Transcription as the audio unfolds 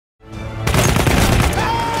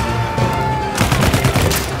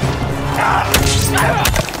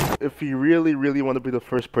if you really want to be the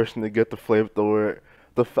first person to get the flamethrower,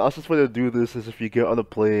 the fastest way to do this is if you get on a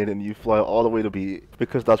plane and you fly all the way to B,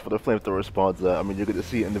 because that's where the flamethrower spawns at. I mean, you're gonna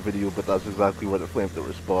see it in the video, but that's exactly where the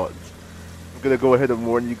flamethrower spawns. I'm gonna go ahead and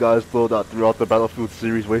warn you guys though that throughout the Battlefield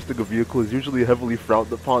series, wasting a vehicle is usually heavily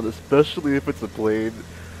frowned upon, especially if it's a plane.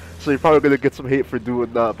 So you're probably gonna get some hate for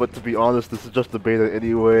doing that, but to be honest, this is just a beta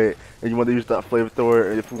anyway, and you want to use that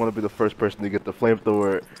flamethrower, and if you want to be the first person to get the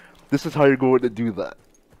flamethrower, this is how you're going to do that.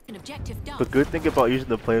 The good thing about using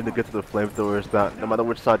the plane to get to the flamethrower is that no matter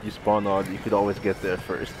which side you spawn on, you could always get there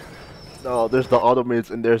first. Now, there's the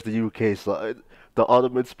Ottomans and there's the UK side. The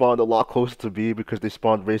Ottomans spawned a lot closer to B because they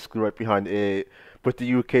spawned basically right behind A, but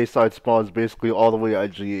the UK side spawns basically all the way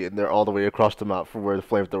at G, and they're all the way across the map from where the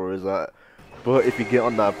flamethrower is at. But if you get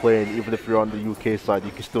on that plane, even if you're on the UK side,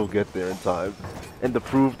 you can still get there in time. And to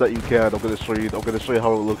prove that you can, I'm gonna show you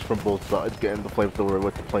how it looks from both sides, getting the flamethrower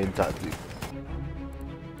with the plane tattoo.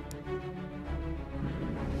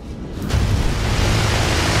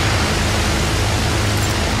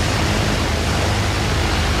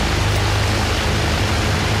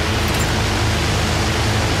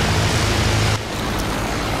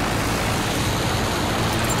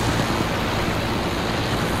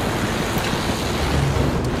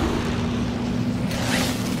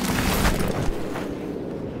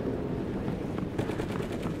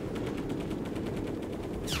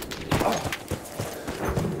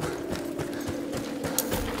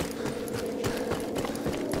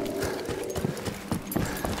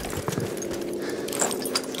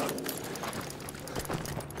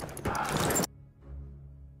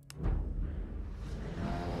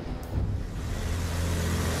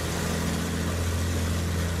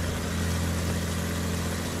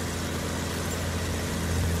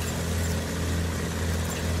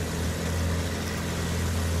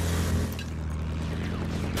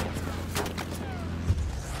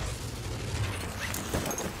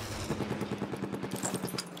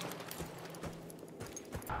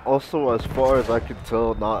 Also, as far as I can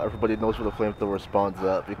tell, not everybody knows where the flamethrower spawns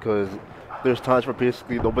at, because there's times where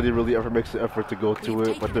basically nobody really ever makes the effort to go to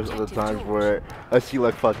it, but there's other times where I see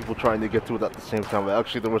like 5 people trying to get to it at the same time.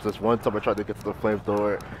 Actually, there was this one time I tried to get to the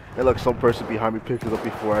flamethrower, and like some person behind me picked it up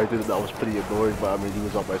before I did it. That was pretty annoying, but I mean, he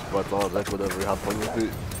was on my spot, so I was like, whatever, have fun with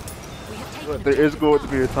it. But there is going to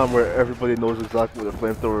be a time where everybody knows exactly where the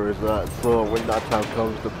flamethrower is at, so when that time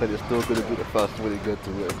comes, the plane is still going to be the fastest way to get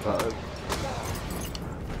to it in time.